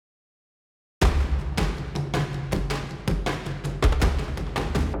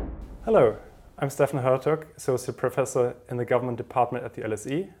Hello, I'm Stefan Hertog, Associate Professor in the Government Department at the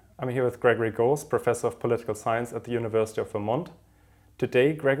LSE. I'm here with Gregory Goers, Professor of Political Science at the University of Vermont.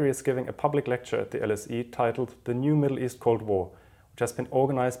 Today, Gregory is giving a public lecture at the LSE titled The New Middle East Cold War, which has been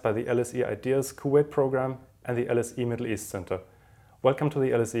organized by the LSE Ideas Kuwait Program and the LSE Middle East Center. Welcome to the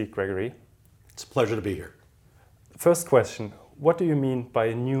LSE, Gregory. It's a pleasure to be here. First question, what do you mean by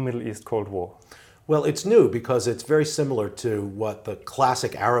a new Middle East Cold War? Well, it's new because it's very similar to what the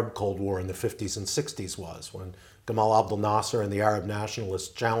classic Arab Cold War in the 50s and 60s was, when Gamal Abdel Nasser and the Arab nationalists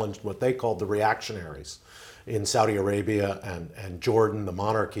challenged what they called the reactionaries in Saudi Arabia and Jordan, the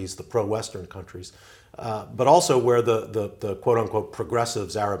monarchies, the pro-Western countries, but also where the quote-unquote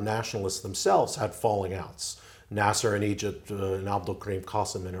progressives, Arab nationalists themselves, had falling outs. Nasser in Egypt and Abdul Karim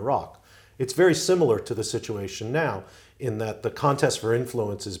Qasim in Iraq. It's very similar to the situation now, in that the contest for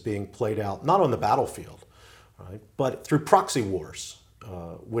influence is being played out not on the battlefield, right, but through proxy wars,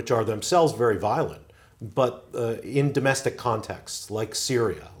 which are themselves very violent, but in domestic contexts like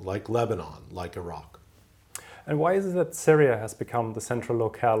Syria, like Lebanon, like Iraq. And why is it that Syria has become the central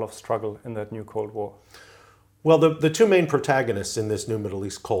locale of struggle in that new Cold War? Well, the two main protagonists in this new Middle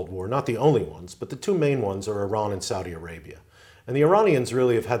East Cold War, not the only ones, but the two main ones are Iran and Saudi Arabia. And the Iranians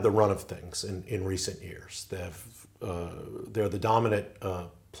really have had the run of things in recent years. They're the dominant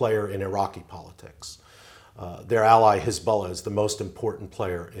player in Iraqi politics. Their ally Hezbollah is the most important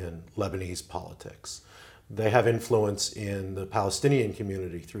player in Lebanese politics. They have influence in the Palestinian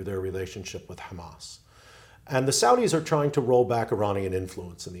community through their relationship with Hamas. And the Saudis are trying to roll back Iranian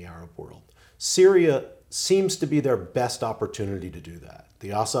influence in the Arab world. Syria seems to be their best opportunity to do that.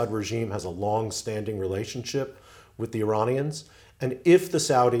 The Assad regime has a long-standing relationship with the Iranians, and if the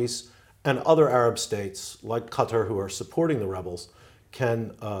Saudis and other Arab states like Qatar, who are supporting the rebels,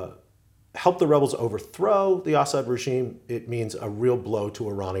 can help the rebels overthrow the Assad regime, it means a real blow to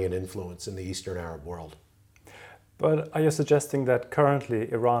Iranian influence in the Eastern Arab world. But are you suggesting that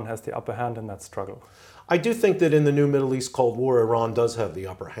currently Iran has the upper hand in that struggle? I do think that in the new Middle East Cold War, Iran does have the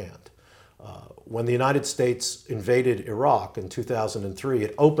upper hand. When the United States invaded Iraq in 2003,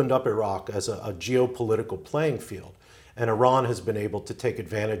 it opened up Iraq as a geopolitical playing field. And Iran has been able to take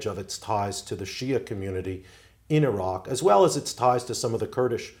advantage of its ties to the Shia community in Iraq, as well as its ties to some of the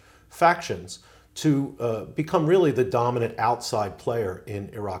Kurdish factions, to become really the dominant outside player in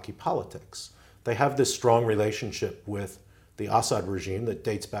Iraqi politics. They have this strong relationship with the Assad regime that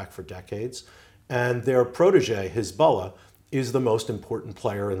dates back for decades, and their protege, Hezbollah, is the most important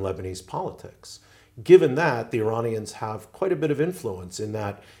player in Lebanese politics. Given that, the Iranians have quite a bit of influence in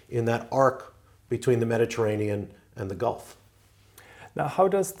that arc between the Mediterranean and the Gulf. Now, how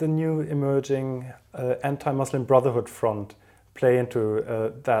does the new emerging anti-Muslim Brotherhood front play into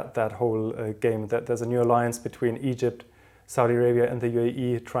that whole game? That there's a new alliance between Egypt, Saudi Arabia, and the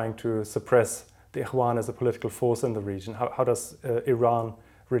UAE trying to suppress the Ikhwan as a political force in the region. How does Iran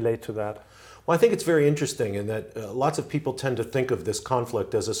relate to that? Well, I think it's very interesting in that lots of people tend to think of this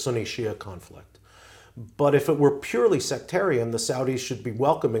conflict as a Sunni-Shia conflict. But if it were purely sectarian, the Saudis should be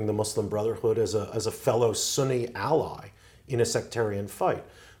welcoming the Muslim Brotherhood as a fellow Sunni ally in a sectarian fight.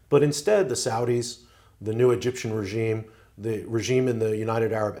 But instead, the Saudis, the new Egyptian regime, the regime in the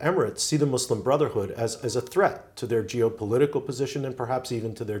United Arab Emirates see the Muslim Brotherhood as a threat to their geopolitical position and perhaps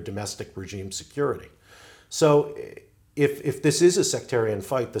even to their domestic regime security. So if this is a sectarian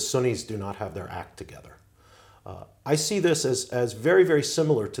fight, the Sunnis do not have their act together. I see this as very, very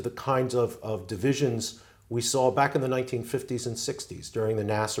similar to the kinds of divisions we saw back in the 1950s and 60s during the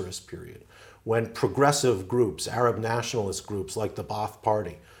Nasserist period, when progressive groups, Arab nationalist groups like the Ba'ath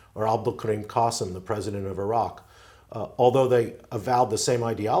Party or Abdul Karim Qasim, the president of Iraq, although they avowed the same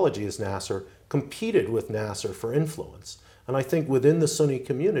ideology as Nasser, competed with Nasser for influence. And I think within the Sunni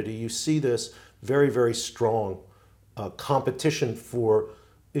community, you see this very, very strong competition for,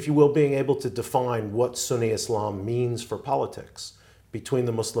 if you will, being able to define what Sunni Islam means for politics between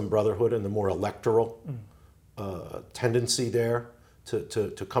the Muslim Brotherhood and the more electoral tendency there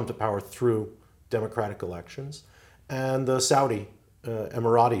to come to power through democratic elections, and the Saudi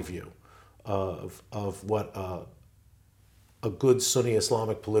Emirati view of what a good Sunni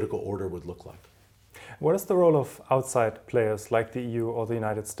Islamic political order would look like. What is the role of outside players like the EU or the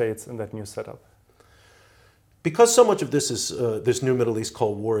United States in that new setup? Because so much of this new Middle East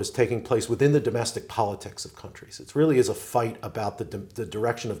Cold War is taking place within the domestic politics of countries. It really is a fight about the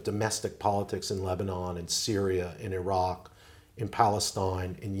direction of domestic politics in Lebanon, in Syria, in Iraq, in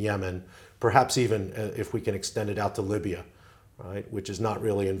Palestine, in Yemen, perhaps even if we can extend it out to Libya, right, which is not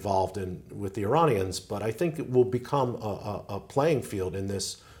really involved with the Iranians. But I think it will become a playing field in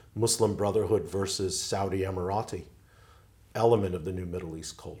this Muslim Brotherhood versus Saudi Emirati element of the new Middle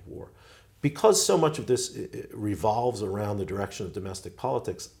East Cold War. Because so much of this revolves around the direction of domestic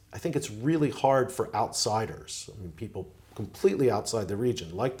politics, I think it's really hard for outsiders, I mean, people completely outside the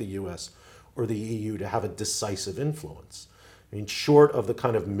region, like the US or the EU, to have a decisive influence. I mean, short of the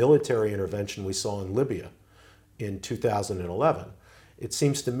kind of military intervention we saw in Libya in 2011, it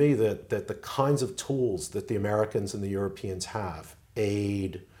seems to me that the kinds of tools that the Americans and the Europeans have,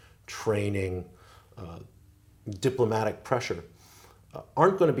 aid, training, diplomatic pressure,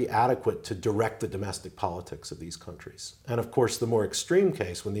 aren't going to be adequate to direct the domestic politics of these countries. And of course, the more extreme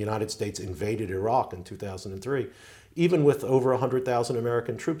case, when the United States invaded Iraq in 2003, even with over 100,000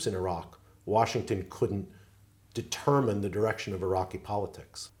 American troops in Iraq, Washington couldn't determine the direction of Iraqi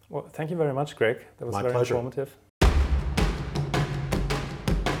politics. Well, thank you very much, Greg. That was My very pleasure. informative.